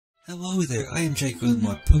Hello there, I am GiantGrotle,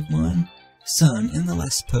 more Pokemon. Son, in the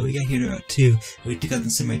last Poe, we got here Route 2, we took out the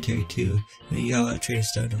Cemetery 2, we got a Trader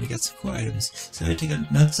Stone, and we got some cool items. So I take on,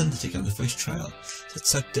 now it's time to take on the first trial. So let's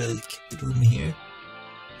talk to Captain Lima here,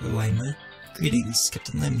 or Lima. Greetings,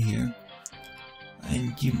 Captain Lima here.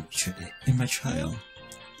 And you, in my trial,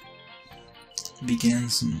 began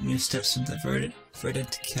some new steps from the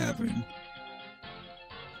verdant cavern.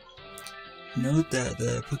 Note that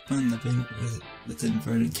the Pokemon living within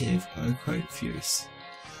Verdant Cave are quite fierce.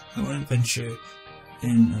 I won't venture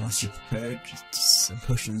in unless you're prepared. Some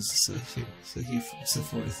potions, so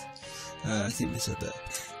forth. I think we said that.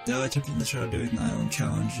 Though attempting the trial during the Island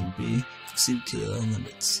Challenge would be exceeded to their own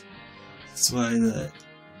limits. That's why the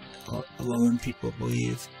alone people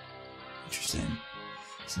believe. Interesting.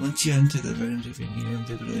 So once you enter the Verdant Cave, you won't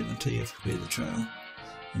be able to leave until you have completed the trial.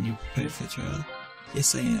 And you prepared for the trial?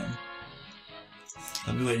 Yes, I am.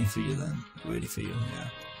 I'll be waiting for you then. I'll be waiting for you, yeah.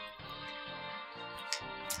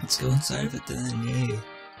 Let's go inside of it then, yay.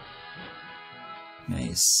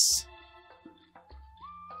 Nice.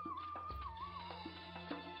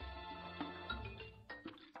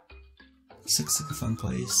 This looks like a fun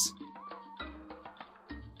place.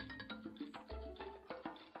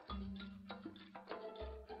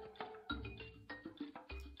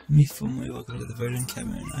 Me formally welcome to the Verdant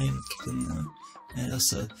Cavern. I am Captain Lima, and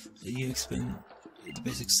also you explain the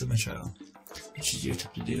basics of my trial. What you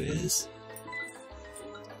attempt to do is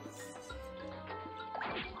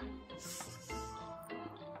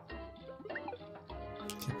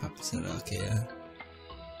pop his head. Okay, yeah.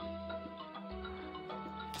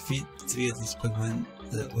 Defeat 3 of these Pokemon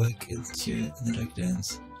that work in the dark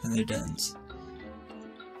dens and their dens.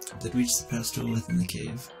 Then reach the pedestal within the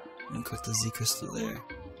cave and collect the Z crystal there.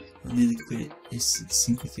 You'll need to complete a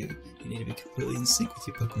sync with you. You need to be completely in sync with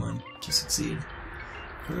your Pokemon to succeed.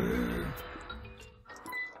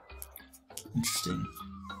 Interesting.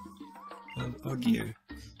 Oh dear.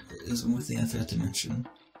 There's one more thing I forgot to mention.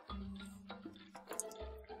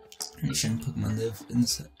 Any strong Pokemon live in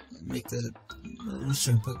this,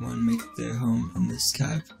 strong Pokemon make their home in this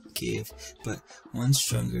cave, but one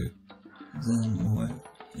stronger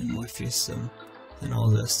and more fearsome than all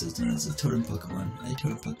the rest is known as a totem Pokemon. A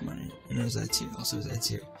totem Pokemon also resides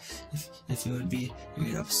here. If it would be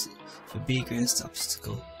your greatest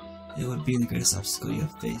obstacle, it would be the greatest obstacle you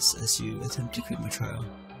have faced as you attempt to quit my trial.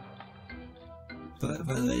 But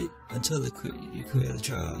by the way, until you quit the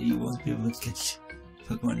trial, you won't be able to catch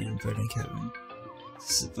Pokemon in Verdant Cavern.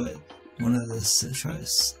 But one of the 7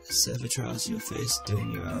 trials you'll face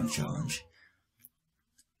during your own challenge.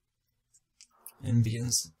 And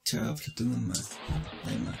begins the trial of Captain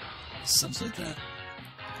Lima. Something like that.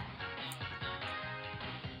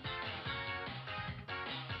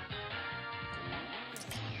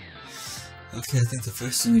 Okay, I think the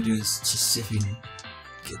first thing we do is just see if we can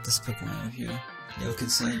get this Pokemon out of here. Yeah, look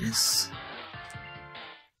inside, yes.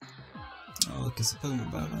 Oh, look, it's a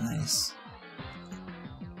Pokemon bottle, nice.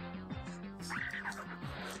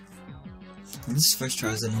 And this first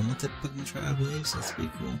trial is a normal type of Pokemon trial, I believe, so that's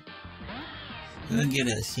pretty cool. I'm gonna get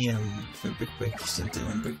a TM for Brick Break or something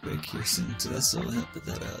on Brick Break here soon, so that's all help with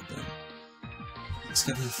that out then. Let's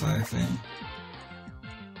go for the Fire Fang.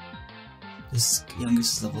 This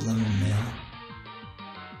youngest is level 11 male.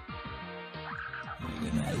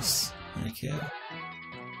 Very nice. Okay.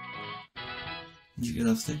 You get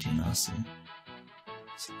level 13, awesome.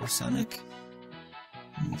 Supersonic.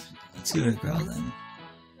 Let's give it a growl then.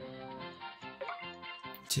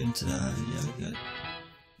 Tune to that, yeah, we got.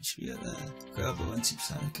 Should be at growl, but one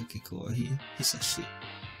Supersonic. Okay, cool. He's actually.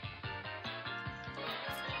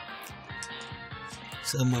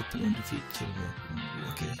 So I'm up and defeat 2 more.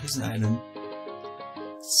 Okay, here's an item.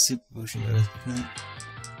 Super Potion, but let's pick it up.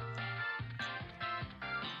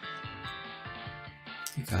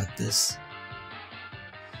 You got this.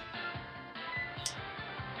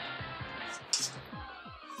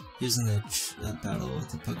 Using the battle with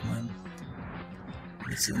the Pokemon.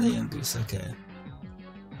 It's in the young goose, okay.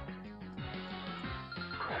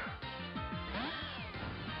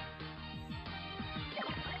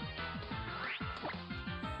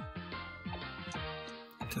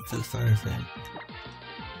 Go for the Fire Fang.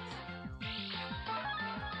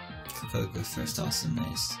 Go first, awesome,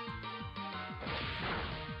 nice.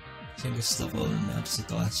 I think it's level now, just like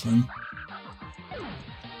the last one.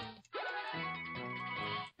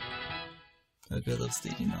 Okay, level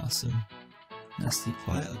 13, awesome. Nasty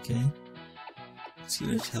Quiet, okay. Let's give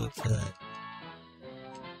it a help for that.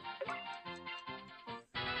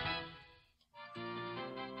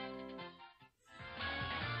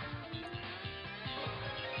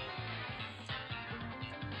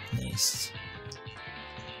 Nice.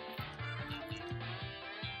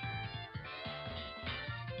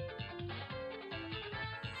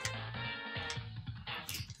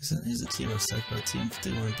 here's a team I was talking about, Team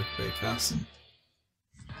 51 Brickberry Crossing.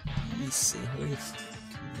 Let me see, what if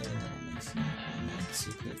let's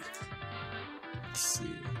see quick. Let's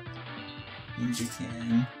see. Ninja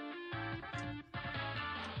Can.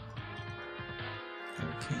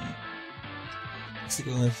 Okay. Let's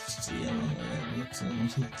go with the yellow, alright, looks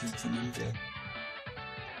like it's a ninja.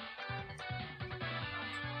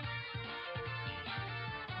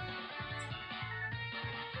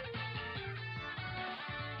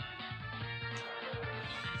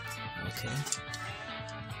 Okay.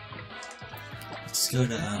 Let's go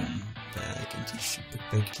to back and teach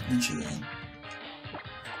Brickberry Ninja then.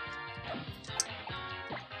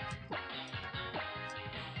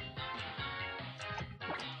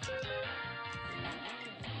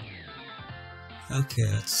 Okay,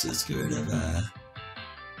 let's get rid of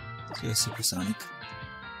let's go Supersonic.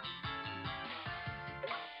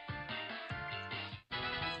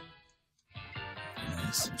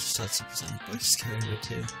 Nice, we just thought Supersonic, but just get rid of it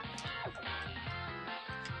too.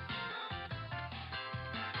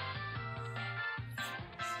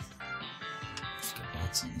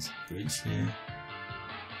 Watson's bridge here.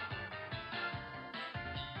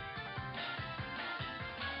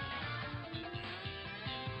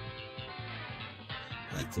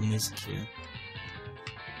 I like the music here.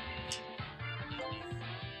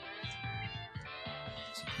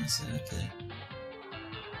 So you can say, okay.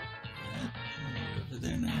 Alright, we're over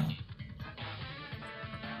there now.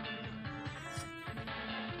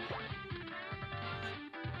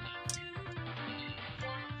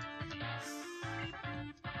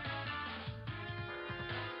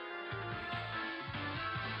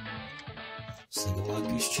 It's like a wild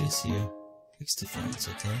goose chase here. Fixed defense,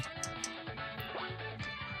 okay?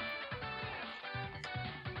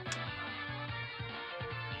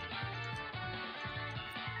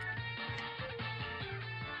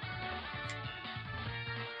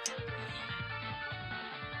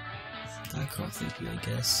 Die crawl thank you, I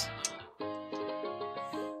guess.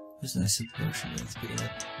 There's a nice simple potion, let's pick it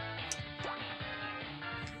up.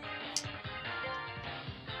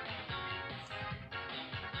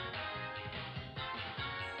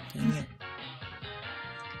 Dang it.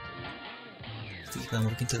 I think if I'm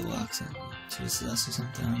looking to the locks and choose us or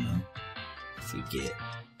something, I don't know. If we get.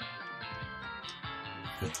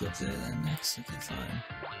 Let's go up there then next, okay, fine.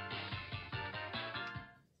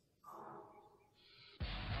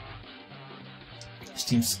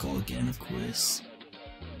 Team Skull again, of course.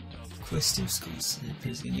 Of course, Team Skull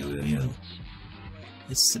appears again. Yo, yo, yo.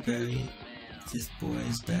 It's the very 5th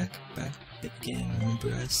boys back again. Remember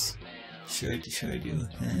us? Sure I do.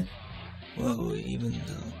 Huh? Whoa, even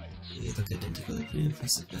though you look identical, they're pretty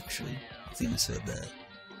impressive actually. I think I said that.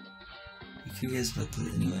 You're curious about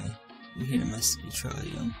that anyway. We're here to mess with your trial,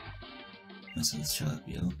 yo. Mess with the shop,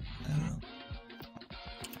 yo. I don't know.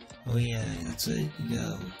 Oh yeah, that's right, you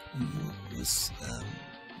go. Let's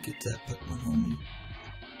get that Pokémon homie.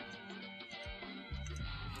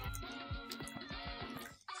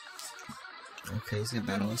 Okay, he's gonna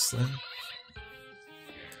battle us then.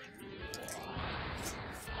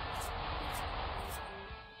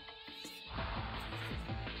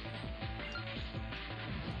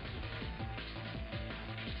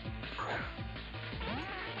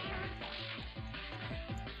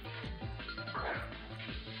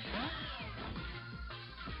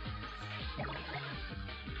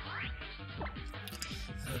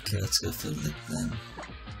 Okay, let's go for the lick then.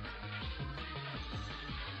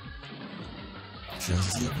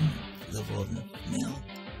 Shows level of mail.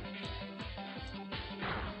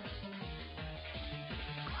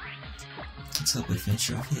 Let's hope we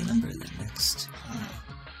finish off with a number then next.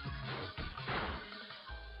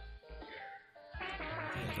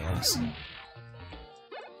 Awesome.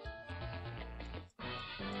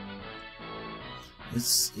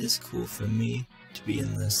 This is cool for me to be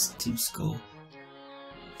in this Team Skull.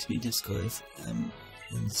 To be Disco if I'm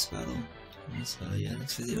in this battle. Yeah,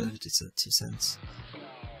 thanks for the other 2 cents.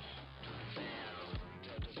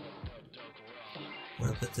 What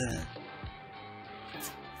about that?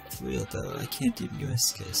 For real though, I can't even give a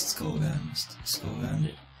skull around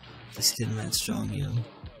it. This kid man strong, yo.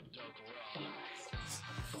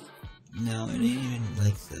 No, it ain't even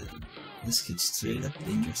like that. This kid's straight up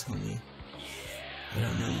dangerous, homie. I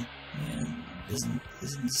don't know, man. Isn't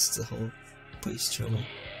this the whole place trouble?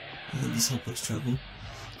 This whole place trouble?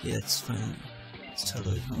 Yeah, it's fine. It's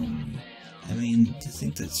totally home. I mean, to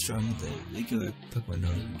think that strong with the regular Pokemon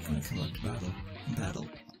don't even gonna come up to battle.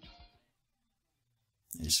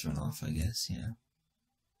 They just run off, I guess, yeah.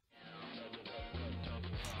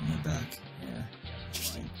 And they're back, yeah.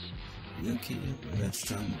 Interesting. Okay, we're not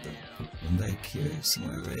strong, but Pokemon back here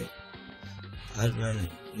somewhere, right? I'd run it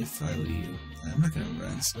if I were you. I'm not gonna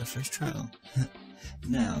run, it's my first trial.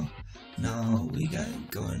 Now we gotta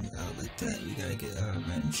going out like that. We gotta get our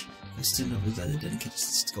revenge. I still know we gotta dedicate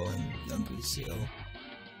this to going younger seal.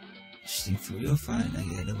 Shooting for real fine, I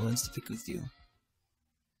get no ones to pick with you.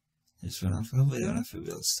 Just run off. Hopefully they don't have for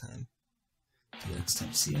real this time. The next time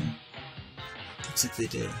you see him. Looks like they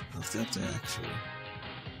did. Off the up there actually.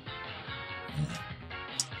 Yeah.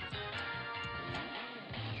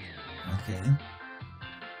 Okay.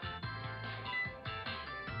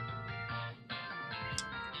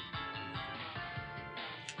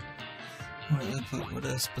 What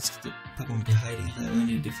else? What's the Pokemon be hiding? I only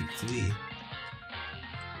need to defeat 3.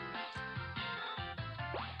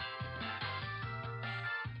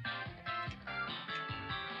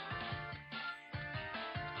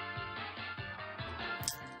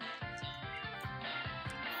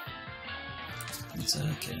 Is that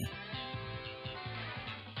okay?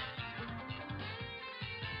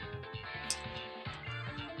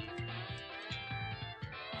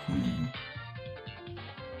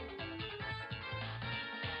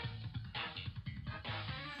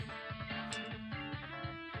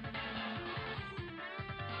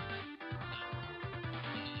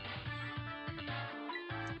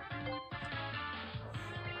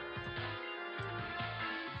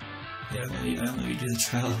 Yeah, I don't know you do the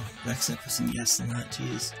trial. Except for some yes and that,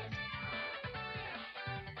 jeez.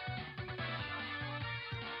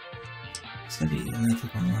 It's gonna be another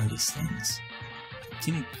Pokemon one of these things.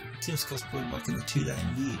 Team Skull's Boardwalk in the 2 that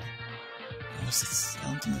I need. I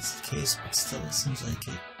don't think that's the case, but still, it seems like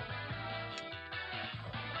it.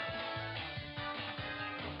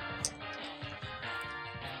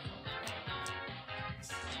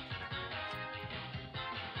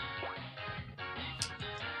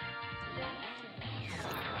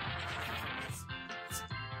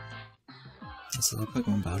 That's a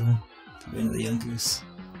Pokemon battle. Probably another young goose.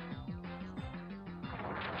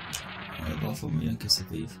 I evolved from a young goose, I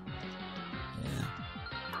believe. Yeah.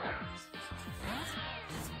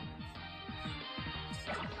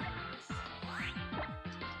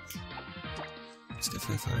 Let's go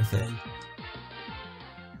for a Fire Fang.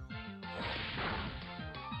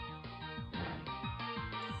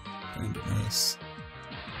 Going to nice.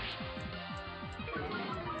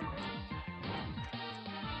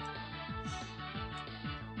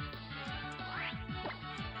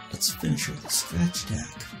 Let's finish with a scratch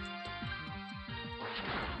attack.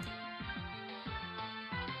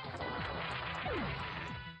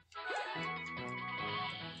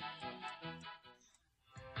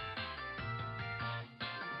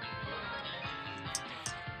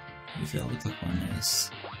 We feel we Pokemon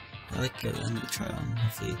nice. I like at the end of the trial, and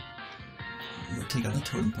hopefully we'll take on the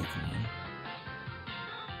totem Pokemon.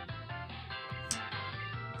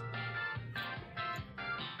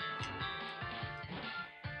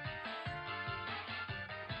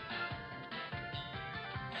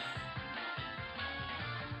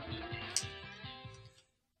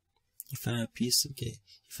 You found a piece of gauze.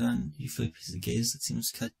 You found a piece of gauze that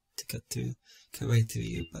seems cut right through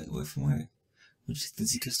you. But where from where? Would you take the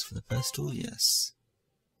Z-crystal for the pedestal? Yes.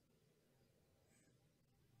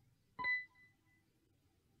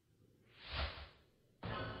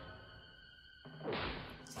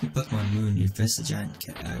 In Pokemon Moon, you face the giant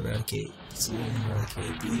eradicate. It's a little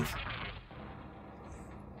eradicate, I believe.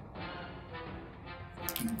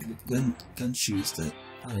 Gun shoes that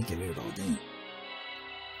I didn't get rid of all day.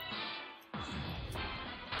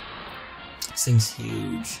 This thing's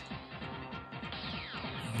huge.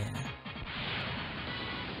 Yeah.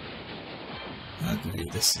 Ugly,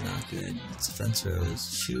 this is not good. It's defense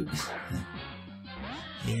rows. Shoot.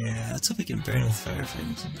 Yeah, let's hope we can burn with Fire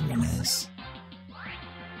Fang. Very nice.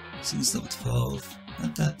 Seems level 12.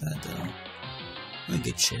 Not that bad though. We're in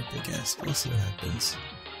good shape, I guess. We'll see what happens.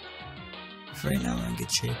 For right now, we're in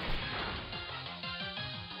good shape.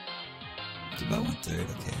 It's about 1/3,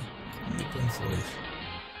 okay. I'm going forth.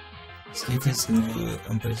 Escape is going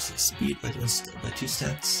to embrace the speed by 2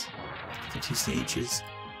 stats. For 2 stages.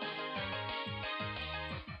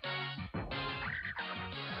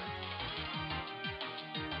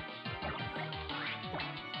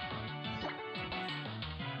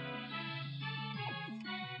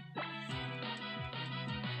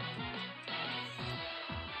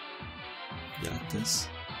 Got this.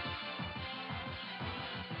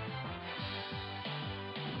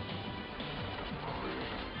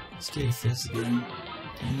 Scary face again.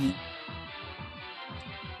 Dang it.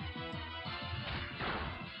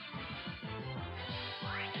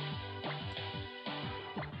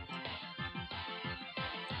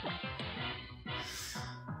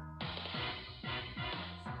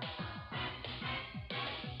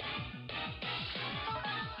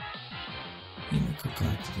 Need my quick claw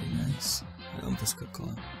to be nice. I almost quick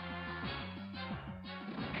claw.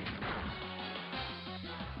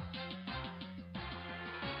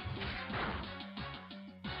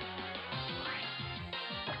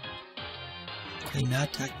 Okay, now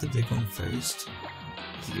attack the big one first.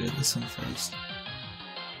 You get this one first.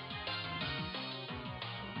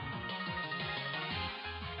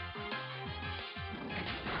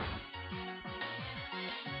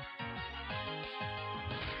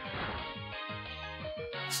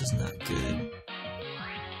 This is not good.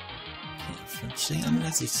 Flinching. I'm gonna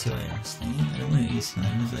have to use 2 items. I don't want to use 2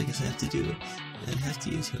 items, but I guess I have to do it. I have to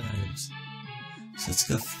use 2 items. So let's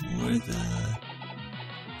go for the...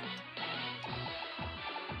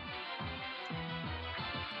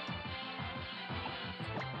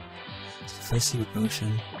 First secret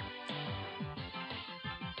potion.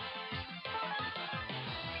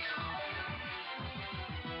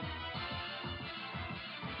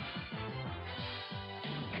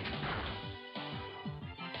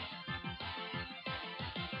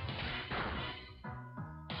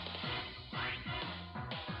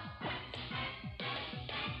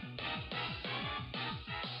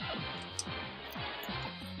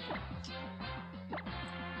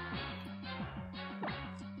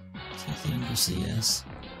 I think we'll see yes.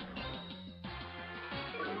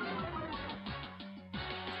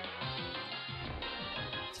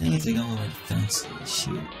 Dang, I think I'm already fancy.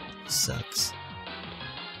 Shoot, sucks.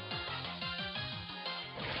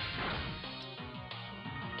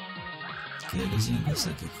 Okay, this unit looks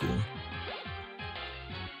like a cool.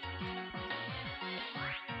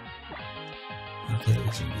 Okay,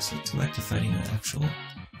 this unit looks like we're actually fighting an actual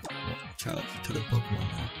child total Pokemon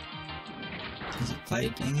now. Does it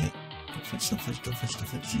fight? Dang it. Don't flinch, don't flinch, don't flinch, don't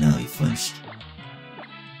flinch. No, you flinched.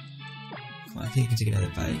 Come on, I think you can take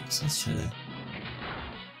another bite, so let's try that.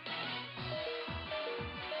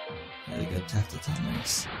 There we go, attack the top,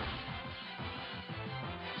 nice.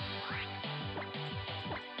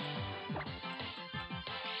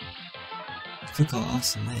 Quick call,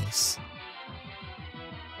 awesome, nice.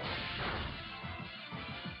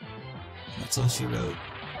 That's all she wrote.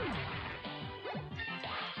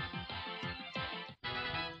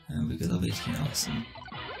 And we got level 18, awesome.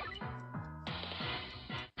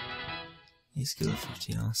 He's good level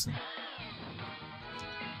 15, awesome.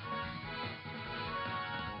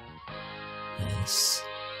 Nice.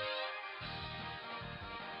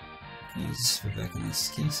 Can you just put back in this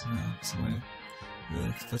case now? Somewhere.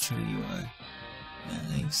 Look, butcher who you are. Yeah,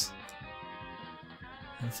 thanks.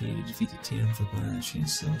 And for you to defeat the Tatum Pokemon and change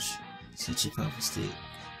such a powerful state.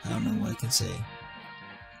 I don't know what I can say.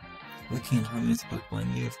 Working in harmony with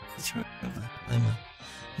Pokemon, you have Lima.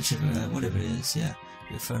 Whatever it is, yeah.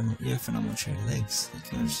 You're a phenomenal trainer, thanks. The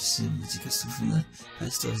coach assumed that you could steal from the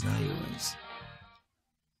past store is now yours.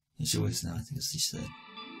 It's yours now, I think that's what she said.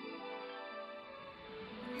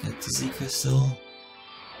 Got the Z Crystal.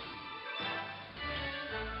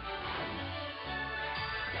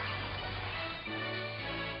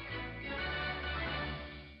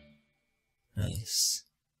 Nice.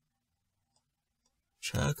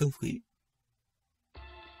 Trial complete.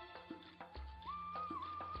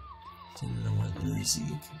 Didn't know what the Z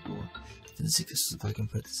could go. The Z Crystal, if I can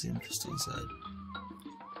put the Z Crystal inside.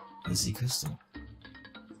 The Z Crystal.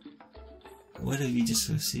 What have you just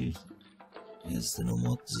received? Is the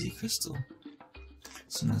normal Z Crystal.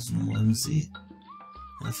 So now it's normal MZ.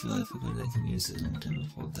 I feel like I can use it in time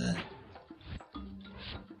before that.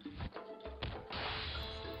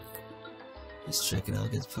 Let's check it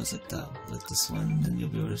out, get parts like that. Like this one, then you'll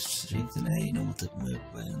be able to strengthen a normal type move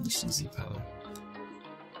by unleashing Z power.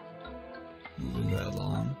 Moving right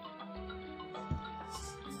along.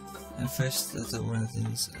 At first, that's one of the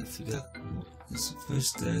things I forgot.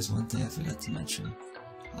 First, there's one thing I forgot to mention.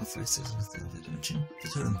 First, there's one thing I forgot to mention. The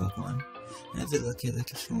totem Pokemon. And if you're lucky, they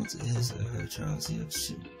can control his or her Charles, you have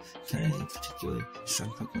to carry a particularly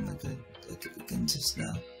strong Pokemon like Guntus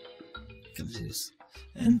now. Guntus.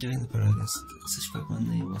 And during the battle against such Pokemon,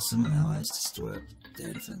 they will summon allies to store up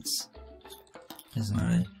their defense. As an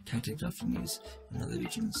art tactic often used in other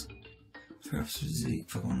regions. Perhaps the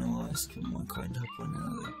Pokemon allies to put more kind to help one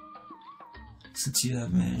another. Since you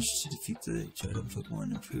have managed to defeat the Gyarados Pokemon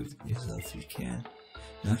and prove yourself if you can,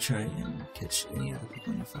 now try and catch any other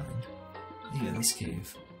Pokemon you find. You get this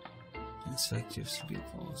cave. And inspect your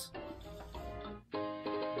great balls.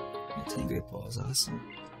 Yeah, 10 great balls, awesome.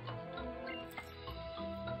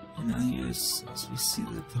 And now here's, as we see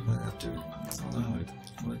the Pokemon after all the hard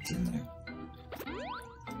work in there.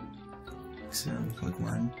 Experiment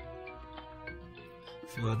Pokemon.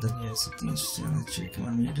 If you're well done here, something interesting on the tree. Come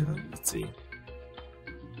on, we're developing 3.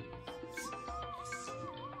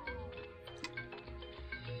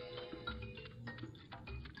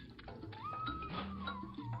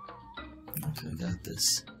 Okay, I got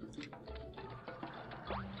this.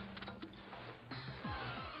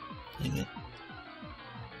 Dang it.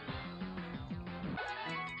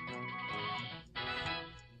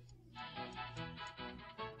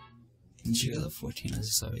 Ninja level 14 as you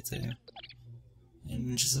saw right there. And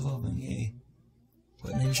Ninja's evolving, yay.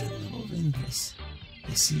 What Ninja evolving? Yes.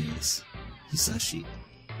 Yes, he is. Hisashi.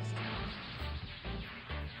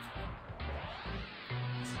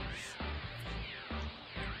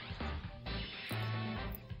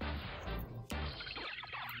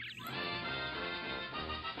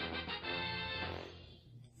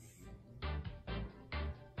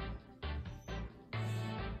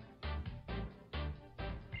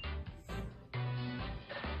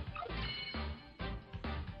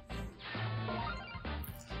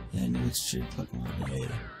 Yeah, new extreme Pokemon, yay.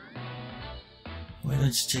 Why don't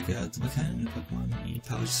you check out what kind of new Pokemon you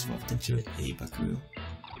probably just walked into it, a Buckaroo.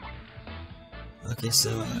 Okay,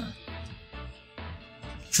 so,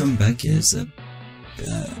 Trumbeck is a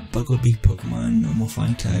Bucklebeak Pokemon, normal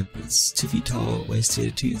flying type. It's 2 feet tall, weighs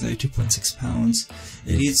 32.6 pounds.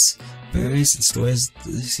 It eats berries and stores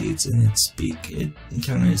the seeds in its beak. It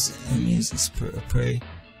encounters enemies as prey.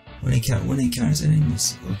 When it encounters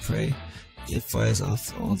enemies or prey, it fires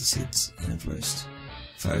off all the seeds in a burst.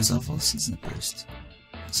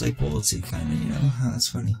 It's like bullet seed kinda, you know? That's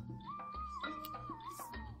funny.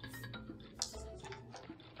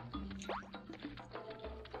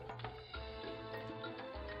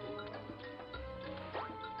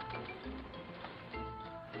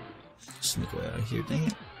 Just make my way out of here, dang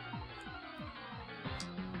it.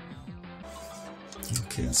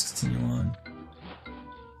 Okay, let's continue on.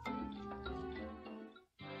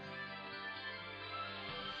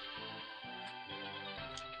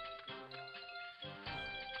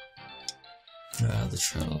 The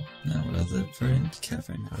trail. Now we're at the Verdant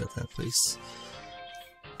Cavern out at that place.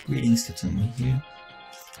 Greetings, Captain. We're here.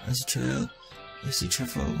 As you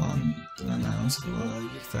travel along the mountains of the wall,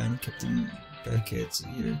 you find Captain barricades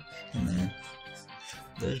here and there.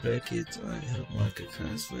 Those barricades are held like a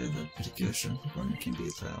cross where the particular strong Pokemon can be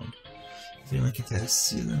found. If anyone can pass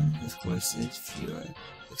through them, of course, if you are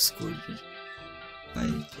escorted by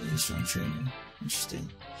a strong trainer. Interesting.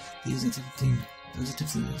 These attempting to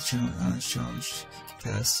challenge can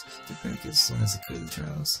pass the barricades as long as they clear the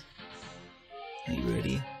trials. Are you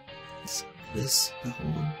ready?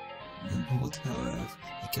 Behold the power of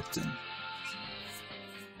the Captain.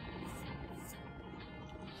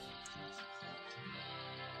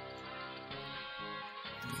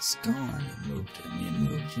 It's gone. It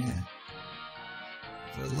moved, yeah.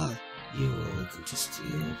 Voila. You will just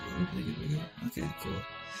okay, cool.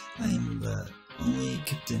 I am the only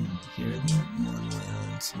Captain here in the Northern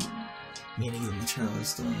Islands, meaning that my trial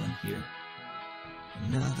is the only one here.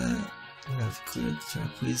 And now that we have cleared the trial,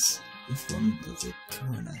 please inform the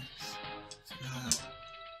coroner.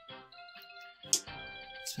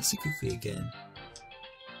 Let's quickly again.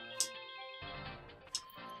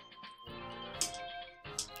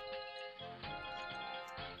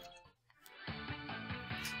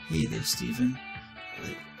 Hey there, Steven.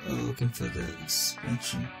 Looking for the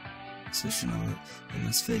expression on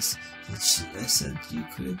my face. I said you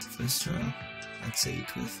cleared the first trial. I'd say you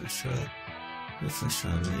cleared the first trial. Your first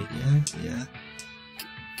trial, right? Yeah.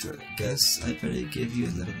 Guess I better give you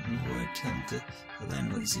a little more attempt to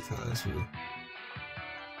land with Z powers rule.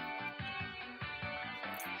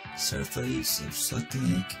 Start by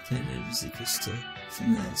selecting a competitive Z crystal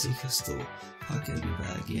from the Z crystal pocket of your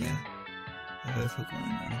bag. Yeah. I have a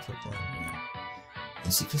Pokemon, yeah.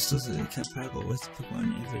 The Z crystals are compatible with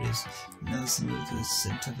Pokemon if it is now to move to the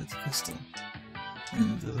same type of the crystal.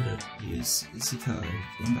 And be able to use Z power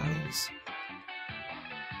in battles.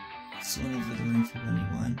 So over the ring for when you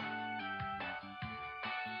won.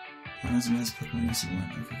 And as much Pokemon as you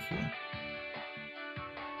want. Okay,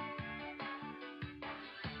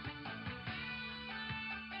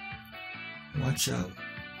 cool. Watch out.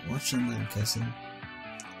 Watch on there, cousin.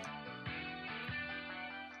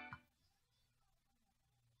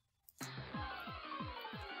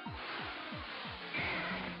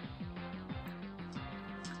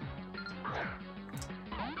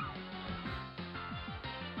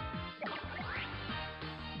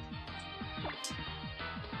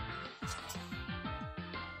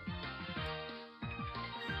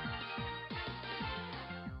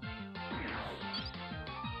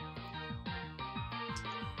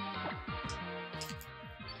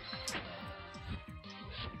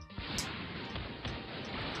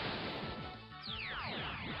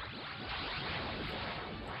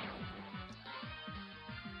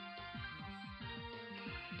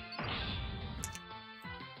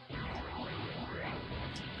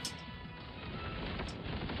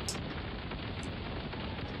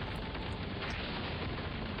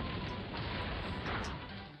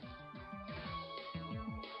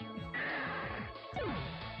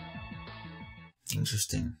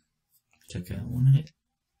 Interesting. Check out one hit.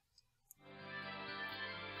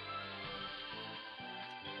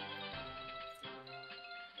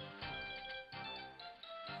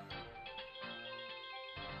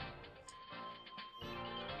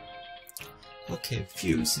 Okay,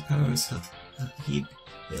 Fuse. The powers help heap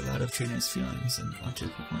a lot of trainers' feelings and onto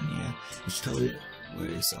Pokemon, yeah, which totally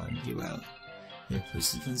wears on you out. Your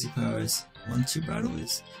Frenzy powers, once your battle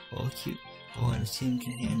is all cute, all and a team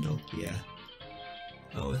can handle, yeah.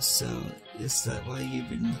 Oh, so, is that why you've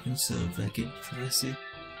been looking so ragged, Professor?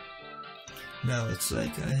 No, it's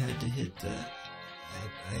like I had to hit the...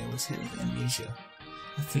 I was hit with amnesia.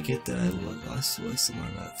 I forget that I lost voice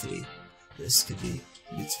somewhere about 3. This could be...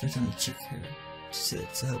 You expect him to check her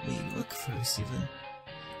to help me look for her, Steven.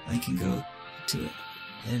 I can go to it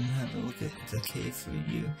and have a look at the cave for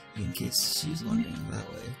you in case she's wandering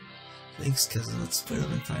that way. Thanks, cousin. Let's split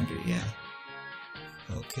up and find her, yeah.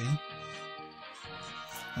 Okay.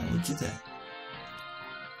 I will do that.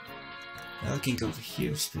 Now I can go over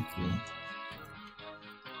here, it's pretty cool.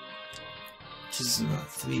 Which is about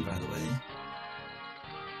 3, by the way.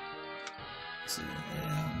 So,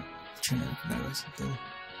 yeah, trying to look about or something.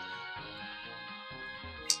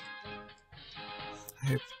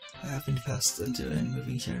 I happened to pass into a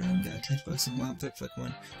moving shadow and got attacked by some wild pet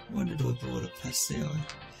Pokemon. I wondered what a pest they are.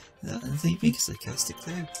 And they make a sarcastic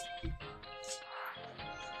there.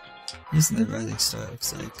 Isn't the rising star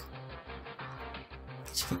looks like?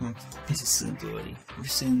 Each Pokemon possesses an ability.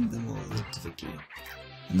 Understanding them will lead to victory.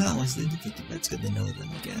 And that one's lead to victory, that's good to know them,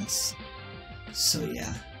 I guess. So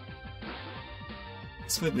yeah.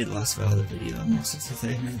 This might be the last file of the video. I'm almost at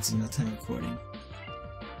 30 minutes in no time recording.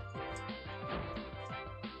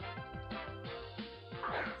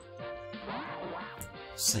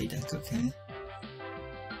 Psyduck, okay.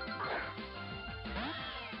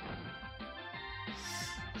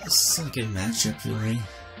 This is a good matchup, really.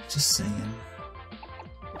 Just saying.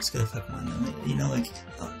 Let's go to Pokemon. You know, like,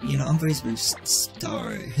 Umbree's been just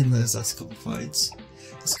star in those last couple fights.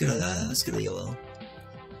 Let's go to Yellow.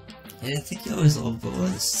 Yeah, I think Yellow is a little below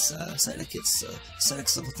this Psyduck. It's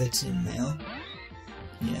Psyduck's level 13 male.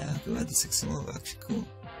 Yeah, go ahead to 6 and level, actually cool.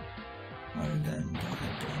 Alright then, don't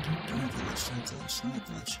have that much, not that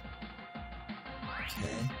much.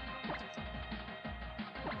 Okay.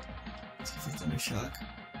 Let's go for Thunder Shock.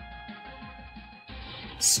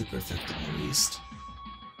 Super effective at least.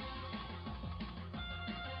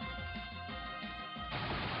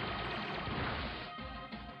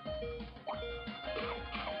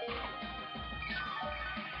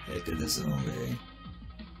 Yeah, good as an Ombre.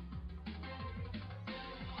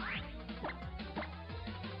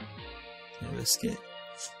 Risk it.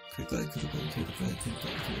 Critical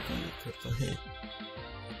hit.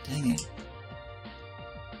 Dang it.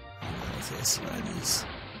 I don't know if I survive this.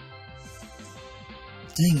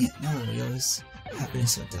 Dang it, no, we always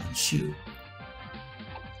happiness went down. Shoot.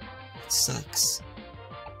 It sucks.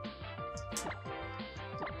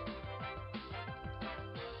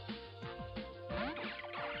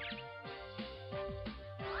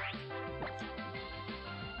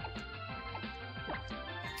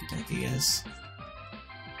 Attack, I guess.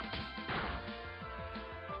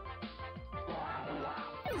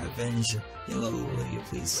 Revenge. Yellow, will you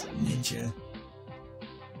please? Ninja.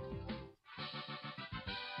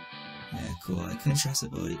 Yeah, cool. I couldn't trust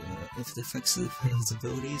ability. If the effects of his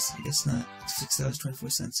abilities, I guess not.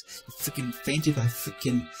 $6.24. You freaking fainted by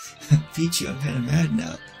freaking Pichu. I'm kind of mad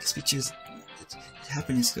now. Because Pichu's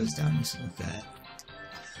happiness goes down or something like that.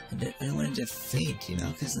 I don't want it to faint, you know,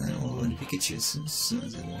 because then I will want Pikachu as soon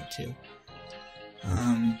as I want to.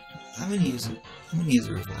 I'm gonna use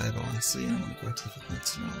a revive, honestly. I don't want to go to the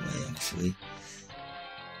points in all way, actually.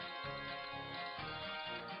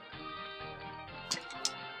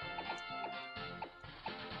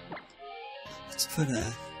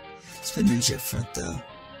 Let's put Ninja up front though.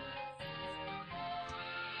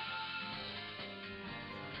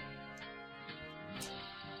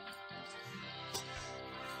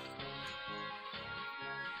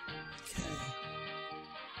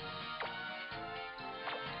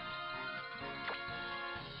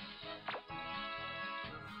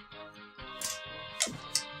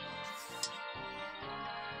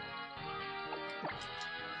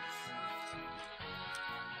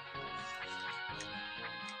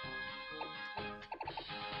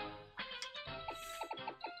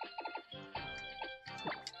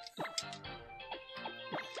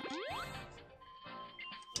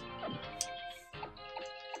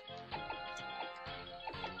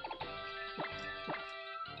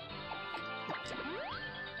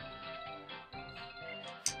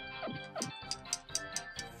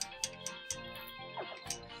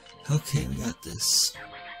 Okay, we got this.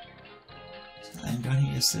 I'm down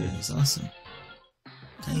here yesterday, it was awesome.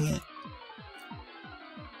 Dang it.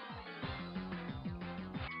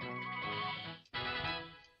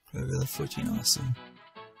 Regular 14, awesome.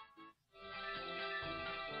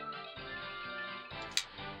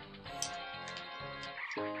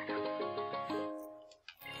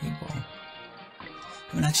 Hey, ball.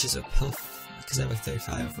 I mean, actually, it's a pill because I have like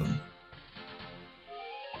 35 of them.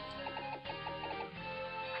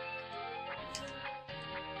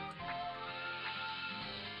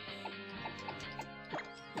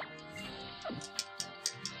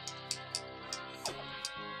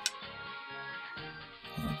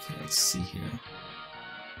 Okay, let's see here.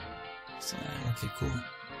 So, okay, cool.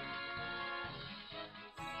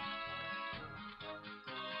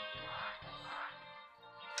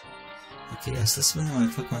 Okay, yes, this one my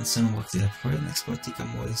Pokemon Sun walked the airport and export the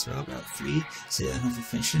Gamoris Route 3. So yeah, I don't know if we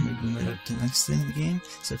finish it, maybe we might up to the next thing in the game.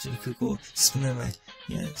 So it's really cool. Spin my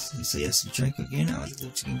yes. So yes, we try to go again. I was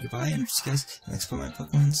able to goodbye and see you guys and export my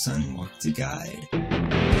Pokemon Sun walk the guide.